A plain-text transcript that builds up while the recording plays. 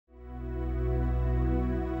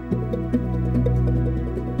Hi,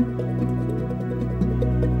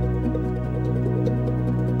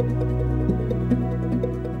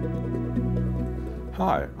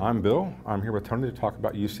 I'm Bill. I'm here with Tony to talk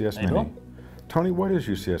about UCS Mini. Bill. Tony, what is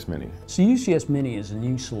UCS Mini? So UCS Mini is a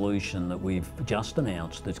new solution that we've just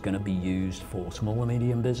announced that's going to be used for small and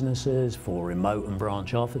medium businesses, for remote and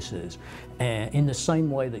branch offices, in the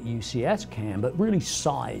same way that UCS can, but really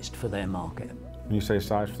sized for their market. When you say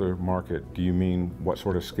size for the market, do you mean what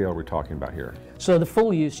sort of scale are we talking about here? So the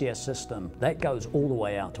full UCS system, that goes all the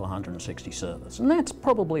way out to 160 servers. And that's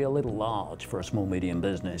probably a little large for a small, medium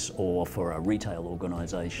business or for a retail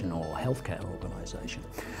organization or a healthcare organization.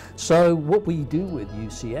 So what we do with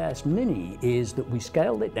UCS Mini is that we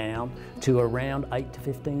scaled it down to around 8 to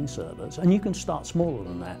 15 servers. And you can start smaller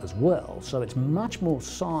than that as well. So it's much more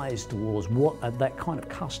sized towards what that kind of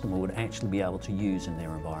customer would actually be able to use in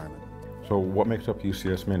their environment. So what makes up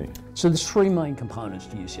UCS Mini? So there's three main components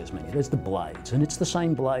to UCS Mini. There's the blades, and it's the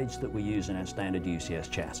same blades that we use in our standard UCS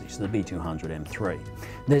chassis, so the B200 M3.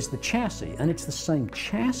 There's the chassis, and it's the same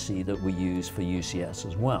chassis that we use for UCS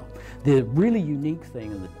as well. The really unique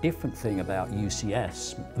thing and the different thing about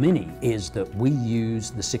UCS Mini is that we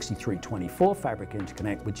use the 6324 fabric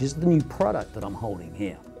interconnect, which is the new product that I'm holding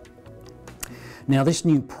here. Now this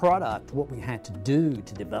new product, what we had to do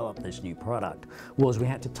to develop this new product was we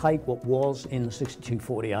had to take what was in the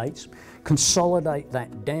 6248s, consolidate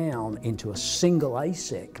that down into a single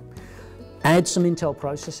ASIC, add some Intel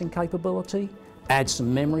processing capability, add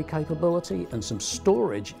some memory capability and some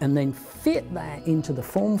storage, and then fit that into the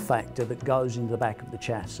form factor that goes into the back of the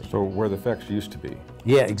chassis. So where the FEX used to be?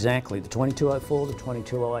 Yeah, exactly. The 2204, the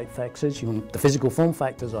 2208 FEXs, the physical form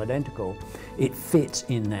factor is identical. It fits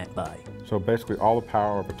in that bay. So basically all the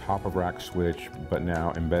power of a top-of-rack switch, but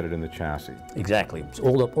now embedded in the chassis. Exactly. It's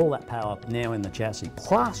all that power now in the chassis,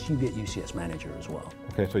 plus you get UCS Manager as well.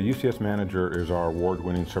 Okay, so UCS Manager is our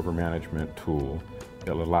award-winning server management tool. It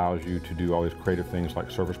allows you to do all these creative things like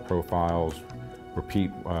service profiles, repeat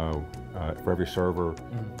for every server.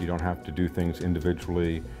 You don't have to do things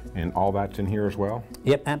individually, and all that's in here as well?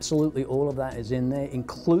 Yep, absolutely. All of that is in there,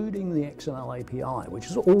 including the XML API, which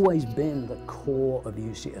has always been the core of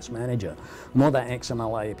UCS Manager. And what that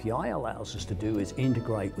XML API allows us to do is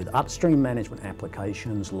integrate with upstream management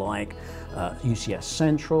applications like UCS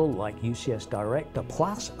Central, like UCS Director,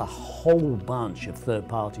 plus a whole bunch of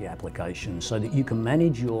third-party applications so that you can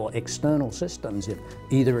manage your external systems. If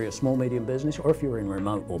either you're a small, medium business or if you're in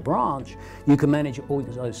remote or branch, you can manage all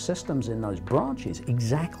those systems in those branches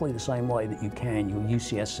exactly the same way that you can your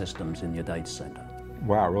UCS systems in your data center.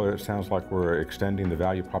 Wow, really it sounds like we're extending the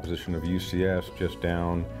value proposition of UCS just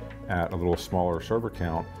down at a little smaller server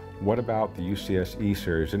count. What about the UCS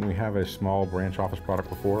E-Series? Didn't we have a small branch office product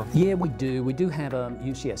before? Yeah, we do. We do have a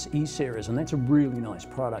UCS E-Series, and that's a really nice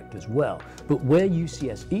product as well. But where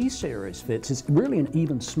UCS E-Series fits is really an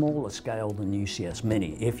even smaller scale than UCS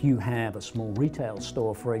Mini. If you have a small retail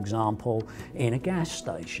store, for example, in a gas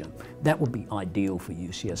station, that would be ideal for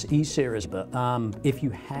UCS E-Series. But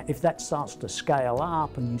if that starts to scale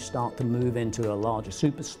up and you start to move into a larger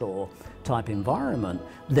superstore type environment,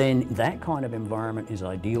 then that kind of environment is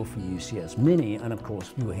ideal for UCS Mini, and of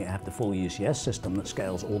course you have the full UCS system that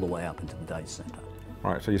scales all the way up into the data center.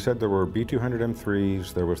 All right, so you said there were B200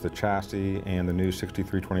 M3s, there was the chassis and the new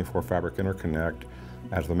 6324 fabric interconnect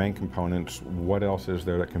as the main components. What else is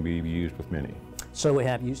there that can be used with Mini? So we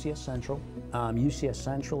have UCS Central. UCS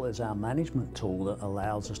Central is our management tool that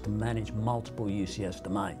allows us to manage multiple UCS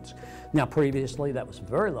domains. Now previously that was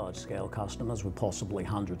very large scale customers with possibly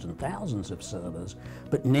hundreds and thousands of servers,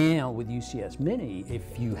 but now with UCS Mini,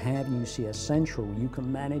 if you have UCS Central, you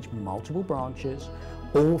can manage multiple branches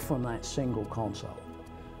all from that single console.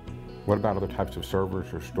 What about other types of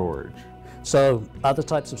servers or storage? So other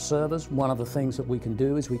types of servers, one of the things that we can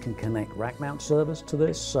do is we can connect rack mount servers to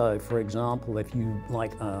this. So for example, if you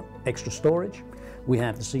like extra storage, we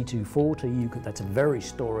have the C240, that's a very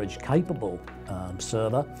storage capable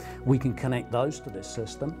server. We can connect those to this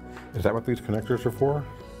system. Is that what these connectors are for?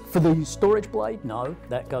 For the storage blade, no,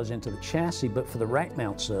 that goes into the chassis, but for the rack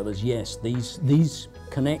mount servers, yes, these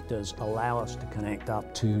connectors allow us to connect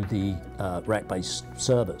up to the rack-based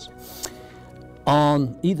servers.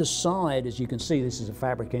 On either side, as you can see, this is a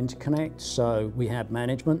fabric interconnect, so we have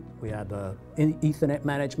management, we have Ethernet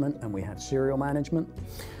management, and we have serial management.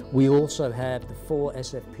 We also have the 4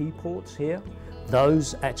 SFP ports here.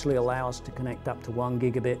 Those actually allow us to connect up to 1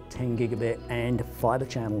 gigabit, 10 gigabit, and fiber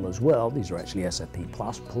channel as well. These are actually SFP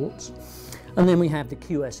plus ports. And then we have the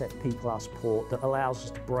QSFP plus port that allows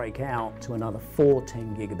us to break out to another 4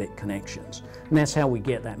 10 gigabit connections. And that's how we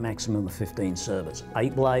get that maximum of 15 servers.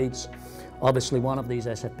 8 blades, Obviously, one of these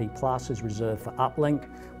SFP Plus is reserved for uplink.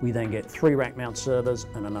 We then get 3 rack mount servers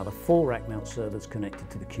and another 4 rack mount servers connected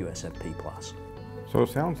to the QSFP Plus. So it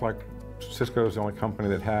sounds like Cisco is the only company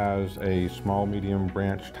that has a small, medium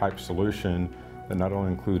branch type solution that not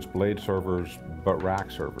only includes blade servers, but rack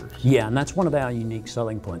servers. Yeah, and that's one of our unique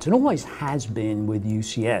selling points. It always has been with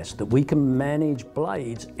UCS that we can manage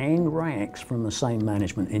blades and racks from the same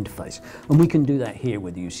management interface. And we can do that here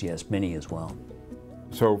with UCS Mini as well.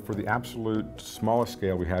 So for the absolute smallest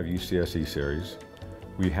scale, we have UCS E-Series.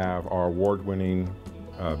 We have our award-winning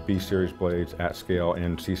B-Series blades at scale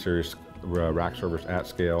and C-Series rack servers at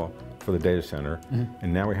scale for the data center.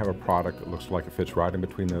 And now we have a product that looks like it fits right in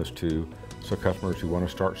between those two. So customers who want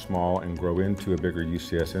to start small and grow into a bigger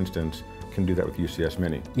UCS instance can do that with UCS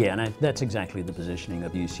Mini. Yeah, and that's exactly the positioning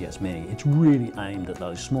of UCS Mini. It's really aimed at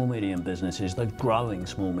those small, medium businesses, those growing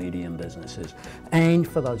small, medium businesses, and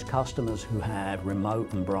for those customers who have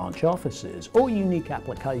remote and branch offices or unique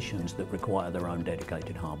applications that require their own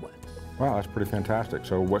dedicated hardware. Wow, that's pretty fantastic.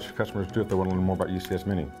 So what should customers do if they want to learn more about UCS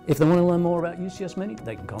Mini? If they want to learn more about UCS Mini,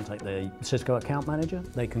 they can contact their Cisco account manager,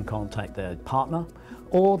 they can contact their partner,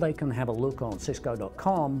 or they can have a look on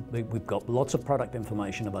cisco.com. We've got lots of product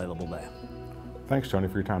information available there. Thanks, Tony,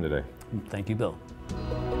 for your time today. Thank you, Bill.